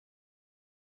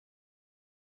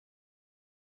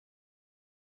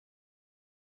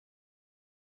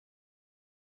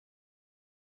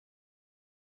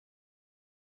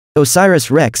OSIRIS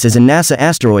REx is a NASA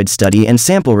asteroid study and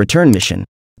sample return mission.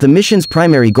 The mission's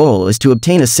primary goal is to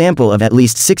obtain a sample of at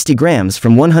least 60 grams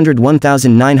from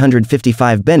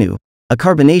 101,955 Bennu, a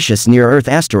carbonaceous near-Earth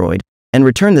asteroid, and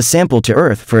return the sample to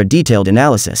Earth for a detailed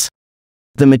analysis.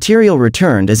 The material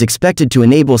returned is expected to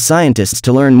enable scientists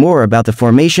to learn more about the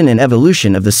formation and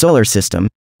evolution of the solar system,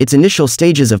 its initial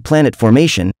stages of planet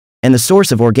formation, and the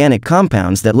source of organic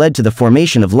compounds that led to the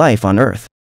formation of life on Earth.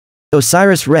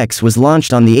 OSIRIS REx was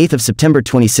launched on the 8th of September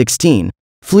 2016,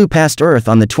 flew past Earth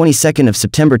on the 22nd of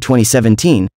September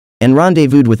 2017, and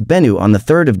rendezvoused with Bennu on the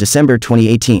 3rd of December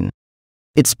 2018.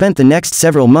 It spent the next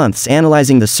several months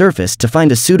analyzing the surface to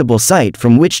find a suitable site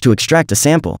from which to extract a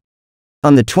sample.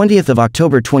 On the 20th of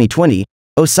October 2020,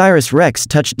 OSIRIS REx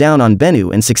touched down on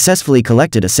Bennu and successfully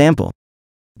collected a sample.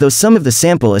 Though some of the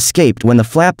sample escaped when the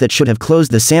flap that should have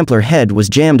closed the sampler head was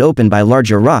jammed open by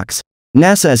larger rocks,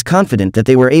 NASA is confident that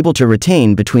they were able to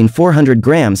retain between 400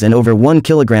 grams and over 1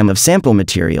 kilogram of sample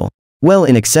material, well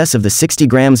in excess of the 60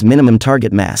 grams minimum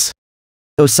target mass.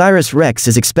 OSIRIS REx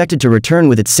is expected to return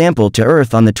with its sample to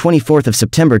Earth on the 24th of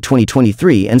September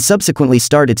 2023 and subsequently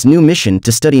start its new mission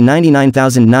to study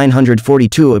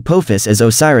 99,942 Apophis as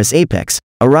OSIRIS Apex,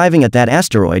 arriving at that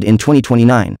asteroid in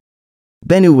 2029.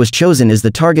 Bennu was chosen as the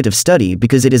target of study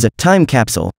because it is a time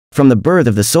capsule from the birth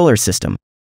of the solar system.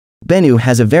 Bennu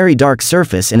has a very dark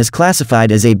surface and is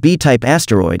classified as a B-type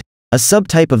asteroid, a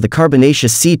subtype of the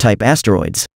carbonaceous C-type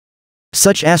asteroids.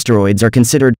 Such asteroids are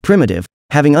considered primitive,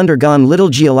 having undergone little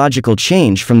geological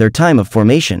change from their time of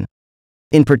formation.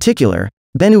 In particular,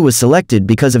 Bennu was selected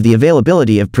because of the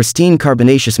availability of pristine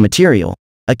carbonaceous material,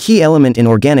 a key element in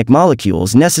organic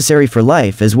molecules necessary for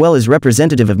life as well as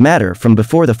representative of matter from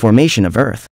before the formation of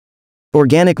Earth.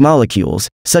 Organic molecules,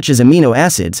 such as amino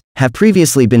acids, have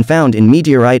previously been found in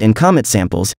meteorite and comet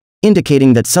samples,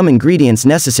 indicating that some ingredients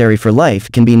necessary for life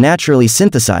can be naturally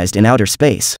synthesized in outer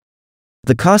space.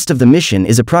 The cost of the mission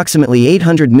is approximately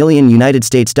 $800 million,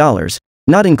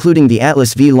 not including the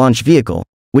Atlas V launch vehicle,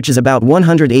 which is about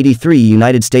 $183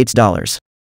 million.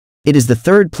 It is the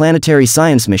third planetary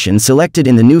science mission selected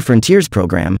in the New Frontiers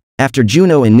program, after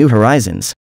Juno and New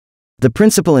Horizons. The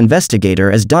principal investigator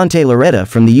is Dante Loretta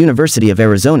from the University of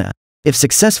Arizona. If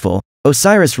successful,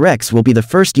 OSIRIS REx will be the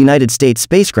first United States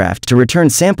spacecraft to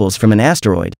return samples from an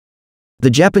asteroid.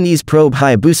 The Japanese probe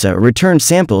Hayabusa returned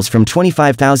samples from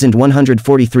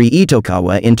 25,143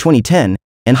 Itokawa in 2010,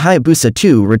 and Hayabusa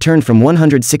 2 returned from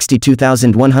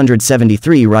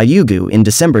 162,173 Ryugu in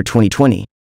December 2020.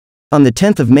 On the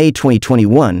 10th of May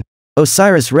 2021,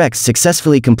 OSIRIS REx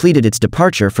successfully completed its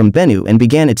departure from Bennu and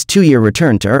began its 2-year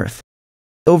return to Earth.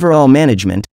 Overall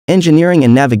management, engineering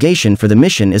and navigation for the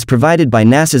mission is provided by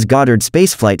NASA's Goddard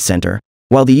Space Flight Center,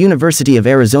 while the University of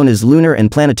Arizona's Lunar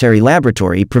and Planetary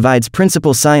Laboratory provides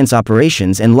principal science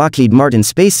operations and Lockheed Martin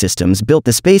Space Systems built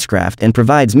the spacecraft and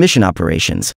provides mission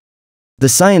operations. The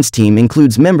science team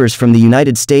includes members from the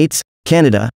United States,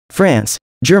 Canada, France,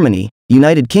 Germany,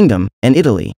 United Kingdom, and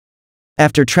Italy.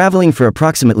 After traveling for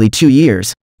approximately 2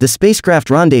 years, the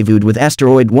spacecraft rendezvoused with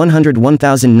asteroid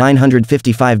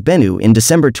 101,955 Bennu in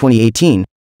December 2018,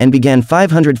 and began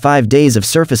 505 days of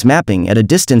surface mapping at a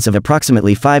distance of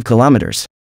approximately 5 kilometers.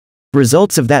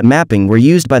 Results of that mapping were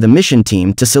used by the mission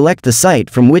team to select the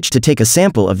site from which to take a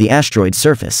sample of the asteroid's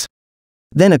surface.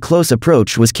 Then a close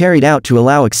approach was carried out to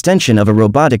allow extension of a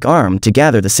robotic arm to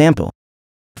gather the sample.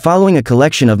 Following a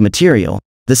collection of material,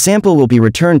 the sample will be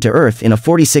returned to Earth in a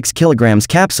 46 kg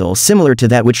capsule similar to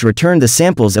that which returned the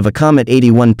samples of a Comet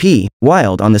 81P,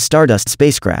 Wild on the Stardust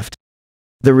spacecraft.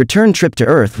 The return trip to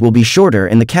Earth will be shorter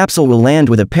and the capsule will land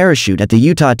with a parachute at the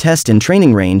Utah Test and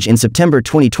Training Range in September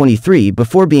 2023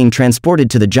 before being transported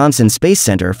to the Johnson Space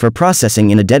Center for processing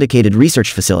in a dedicated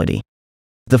research facility.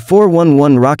 The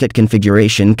 411 rocket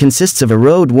configuration consists of a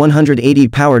Rode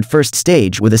 180-powered first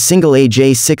stage with a single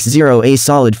AJ-60A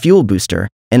solid fuel booster,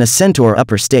 and a Centaur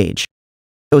upper stage.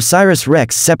 OSIRIS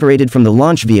REx separated from the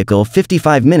launch vehicle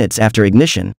 55 minutes after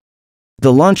ignition.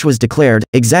 The launch was declared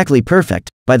exactly perfect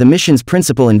by the mission's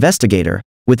principal investigator,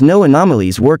 with no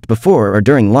anomalies worked before or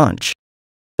during launch.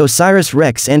 OSIRIS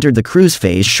REx entered the cruise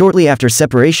phase shortly after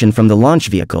separation from the launch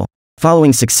vehicle,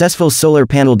 following successful solar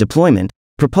panel deployment,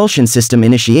 propulsion system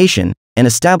initiation, and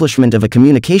establishment of a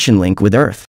communication link with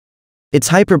Earth. Its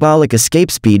hyperbolic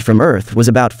escape speed from Earth was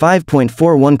about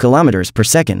 5.41 km per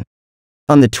second.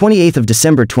 On the 28th of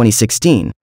December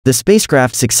 2016, the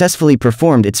spacecraft successfully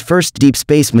performed its first deep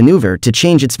space maneuver to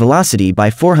change its velocity by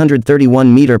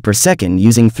 431 meters per second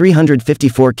using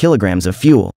 354 kilograms of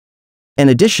fuel. An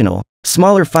additional,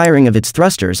 smaller firing of its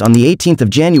thrusters on the 18th of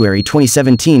January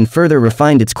 2017 further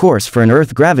refined its course for an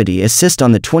Earth gravity assist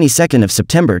on the 22nd of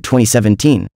September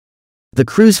 2017. The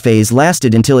cruise phase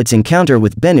lasted until its encounter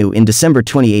with Bennu in December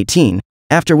 2018,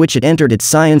 after which it entered its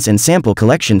science and sample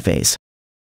collection phase.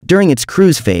 During its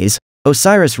cruise phase,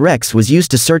 OSIRIS REx was used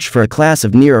to search for a class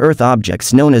of near-Earth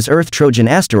objects known as Earth-Trojan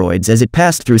asteroids as it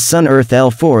passed through Sun-Earth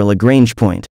L4 Lagrange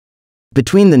point.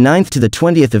 Between the 9th to the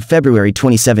 20th of February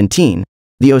 2017,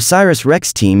 the OSIRIS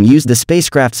REx team used the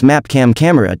spacecraft's MapCam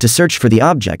camera to search for the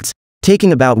objects,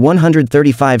 taking about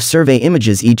 135 survey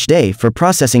images each day for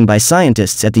processing by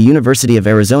scientists at the University of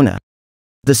Arizona.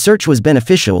 The search was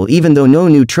beneficial even though no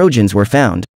new Trojans were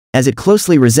found, as it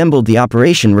closely resembled the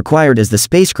operation required as the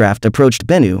spacecraft approached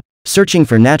Bennu, searching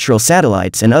for natural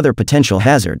satellites and other potential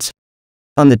hazards.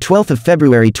 On the 12th of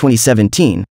February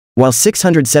 2017, while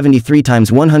 673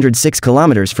 × 106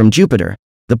 kilometers from Jupiter,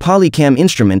 the Polycam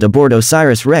instrument aboard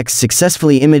OSIRIS REx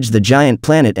successfully imaged the giant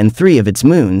planet and 3 of its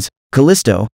moons,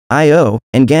 Callisto, Io,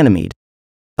 and Ganymede.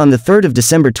 On the 3rd of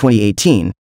December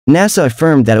 2018, NASA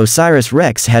affirmed that OSIRIS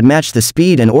REx had matched the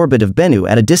speed and orbit of Bennu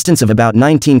at a distance of about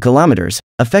 19 kilometers,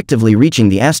 effectively reaching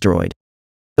the asteroid.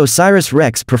 OSIRIS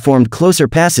REx performed closer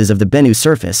passes of the Bennu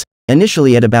surface,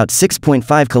 initially at about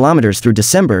 6.5 kilometers through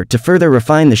December to further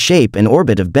refine the shape and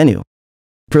orbit of Bennu.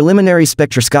 Preliminary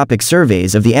spectroscopic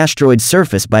surveys of the asteroid's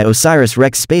surface by OSIRIS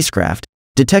REx spacecraft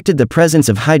detected the presence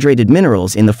of hydrated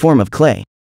minerals in the form of clay.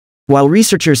 While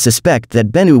researchers suspect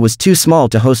that Bennu was too small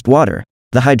to host water,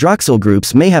 the hydroxyl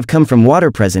groups may have come from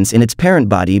water presence in its parent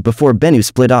body before Bennu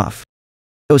split off.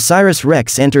 OSIRIS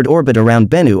REx entered orbit around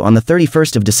Bennu on the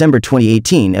 31st of December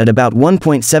 2018 at about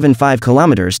 1.75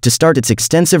 kilometers to start its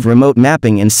extensive remote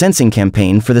mapping and sensing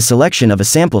campaign for the selection of a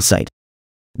sample site.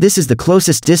 This is the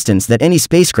closest distance that any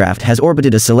spacecraft has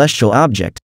orbited a celestial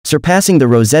object, surpassing the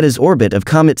Rosetta's orbit of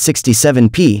Comet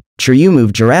 67P,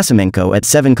 Churyumov-Gerasimenko at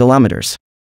 7 kilometers.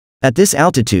 At this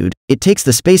altitude, it takes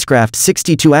the spacecraft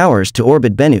 62 hours to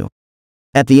orbit Bennu.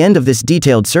 At the end of this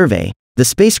detailed survey, the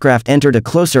spacecraft entered a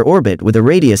closer orbit with a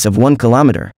radius of 1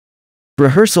 kilometer.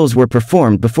 Rehearsals were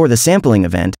performed before the sampling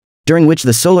event, during which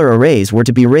the solar arrays were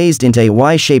to be raised into a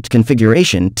Y-shaped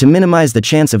configuration to minimize the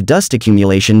chance of dust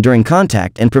accumulation during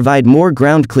contact and provide more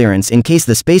ground clearance in case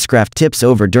the spacecraft tips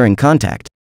over during contact.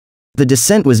 The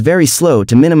descent was very slow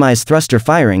to minimize thruster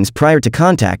firings prior to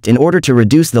contact in order to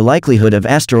reduce the likelihood of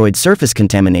asteroid surface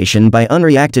contamination by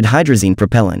unreacted hydrazine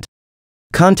propellant.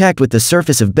 Contact with the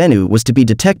surface of Bennu was to be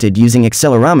detected using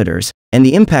accelerometers, and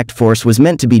the impact force was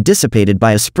meant to be dissipated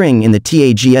by a spring in the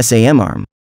TAGSAM arm.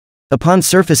 Upon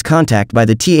surface contact by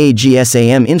the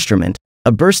TAGSAM instrument,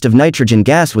 a burst of nitrogen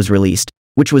gas was released,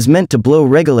 which was meant to blow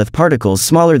regolith particles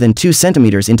smaller than 2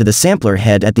 centimeters into the sampler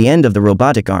head at the end of the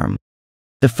robotic arm.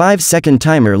 The 5-second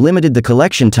timer limited the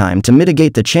collection time to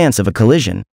mitigate the chance of a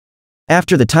collision.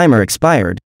 After the timer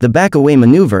expired, the back-away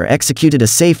maneuver executed a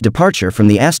safe departure from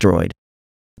the asteroid.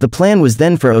 The plan was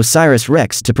then for OSIRIS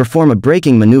REx to perform a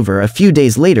braking maneuver a few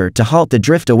days later to halt the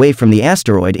drift away from the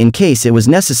asteroid in case it was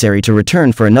necessary to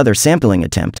return for another sampling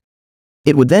attempt.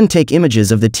 It would then take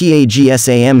images of the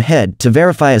TAGSAM head to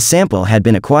verify a sample had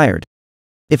been acquired.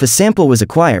 If a sample was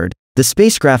acquired, the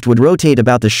spacecraft would rotate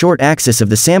about the short axis of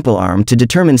the sample arm to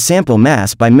determine sample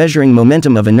mass by measuring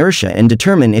momentum of inertia and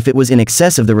determine if it was in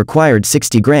excess of the required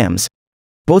 60 grams.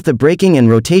 Both the braking and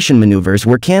rotation maneuvers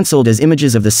were cancelled as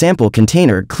images of the sample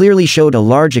container clearly showed a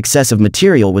large excess of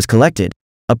material was collected,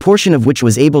 a portion of which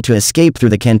was able to escape through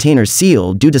the container's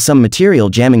seal due to some material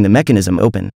jamming the mechanism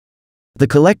open. The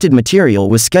collected material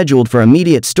was scheduled for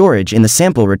immediate storage in the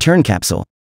sample return capsule.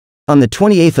 On the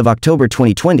 28th of October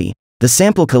 2020, the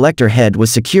sample collector head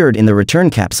was secured in the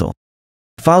return capsule.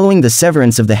 Following the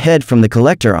severance of the head from the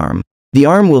collector arm, the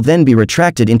arm will then be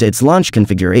retracted into its launch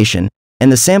configuration,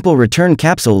 and the sample return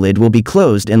capsule lid will be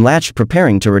closed and latched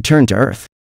preparing to return to Earth.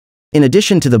 In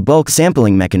addition to the bulk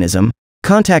sampling mechanism,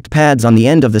 contact pads on the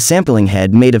end of the sampling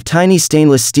head made of tiny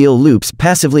stainless steel loops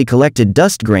passively collected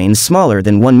dust grains smaller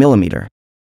than 1 millimeter.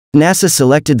 NASA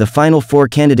selected the final 4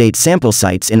 candidate sample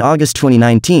sites in August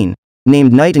 2019,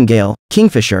 named Nightingale,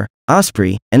 Kingfisher,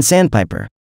 Osprey, and Sandpiper.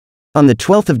 On the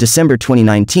 12th of December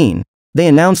 2019, they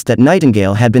announced that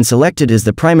Nightingale had been selected as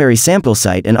the primary sample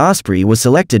site and Osprey was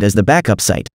selected as the backup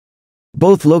site.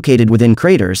 Both located within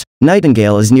craters,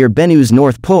 Nightingale is near Bennu's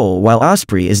north pole while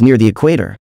Osprey is near the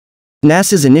equator.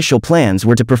 NASA's initial plans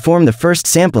were to perform the first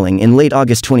sampling in late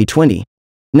August 2020.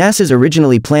 NASA's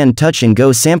originally planned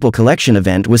touch-and-go sample collection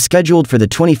event was scheduled for the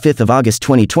 25th of August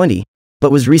 2020,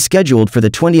 but was rescheduled for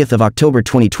the 20th of October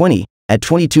 2020, at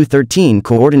 22:13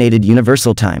 Coordinated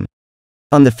Universal Time.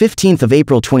 On the 15th of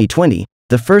April 2020,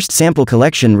 the first sample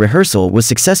collection rehearsal was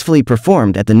successfully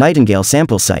performed at the Nightingale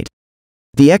sample site.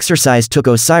 The exercise took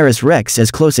OSIRIS REx as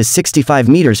close as 65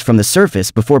 meters from the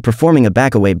surface before performing a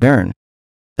back-away burn.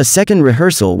 A second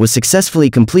rehearsal was successfully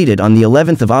completed on the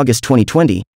 11th of August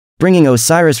 2020, bringing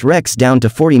OSIRIS REx down to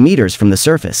 40 meters from the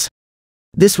surface.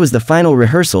 This was the final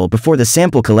rehearsal before the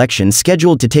sample collection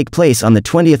scheduled to take place on the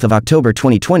 20th of October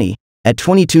 2020, at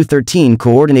 22:13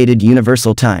 Coordinated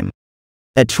Universal Time.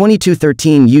 At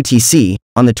 22:13 UTC,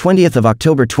 on the 20th of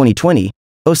October 2020,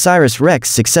 OSIRIS REx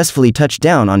successfully touched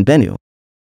down on Bennu.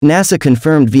 NASA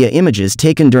confirmed via images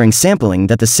taken during sampling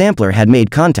that the sampler had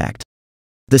made contact.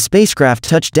 The spacecraft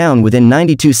touched down within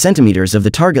 92 centimeters of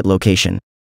the target location.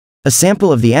 A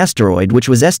sample of the asteroid, which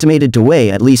was estimated to weigh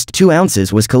at least 2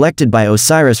 ounces, was collected by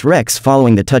OSIRIS REx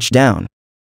following the touchdown.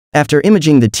 After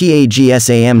imaging the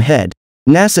TAGSAM head,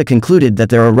 NASA concluded that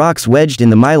there are rocks wedged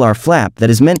in the mylar flap that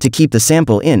is meant to keep the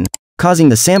sample in, causing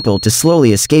the sample to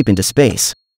slowly escape into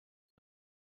space.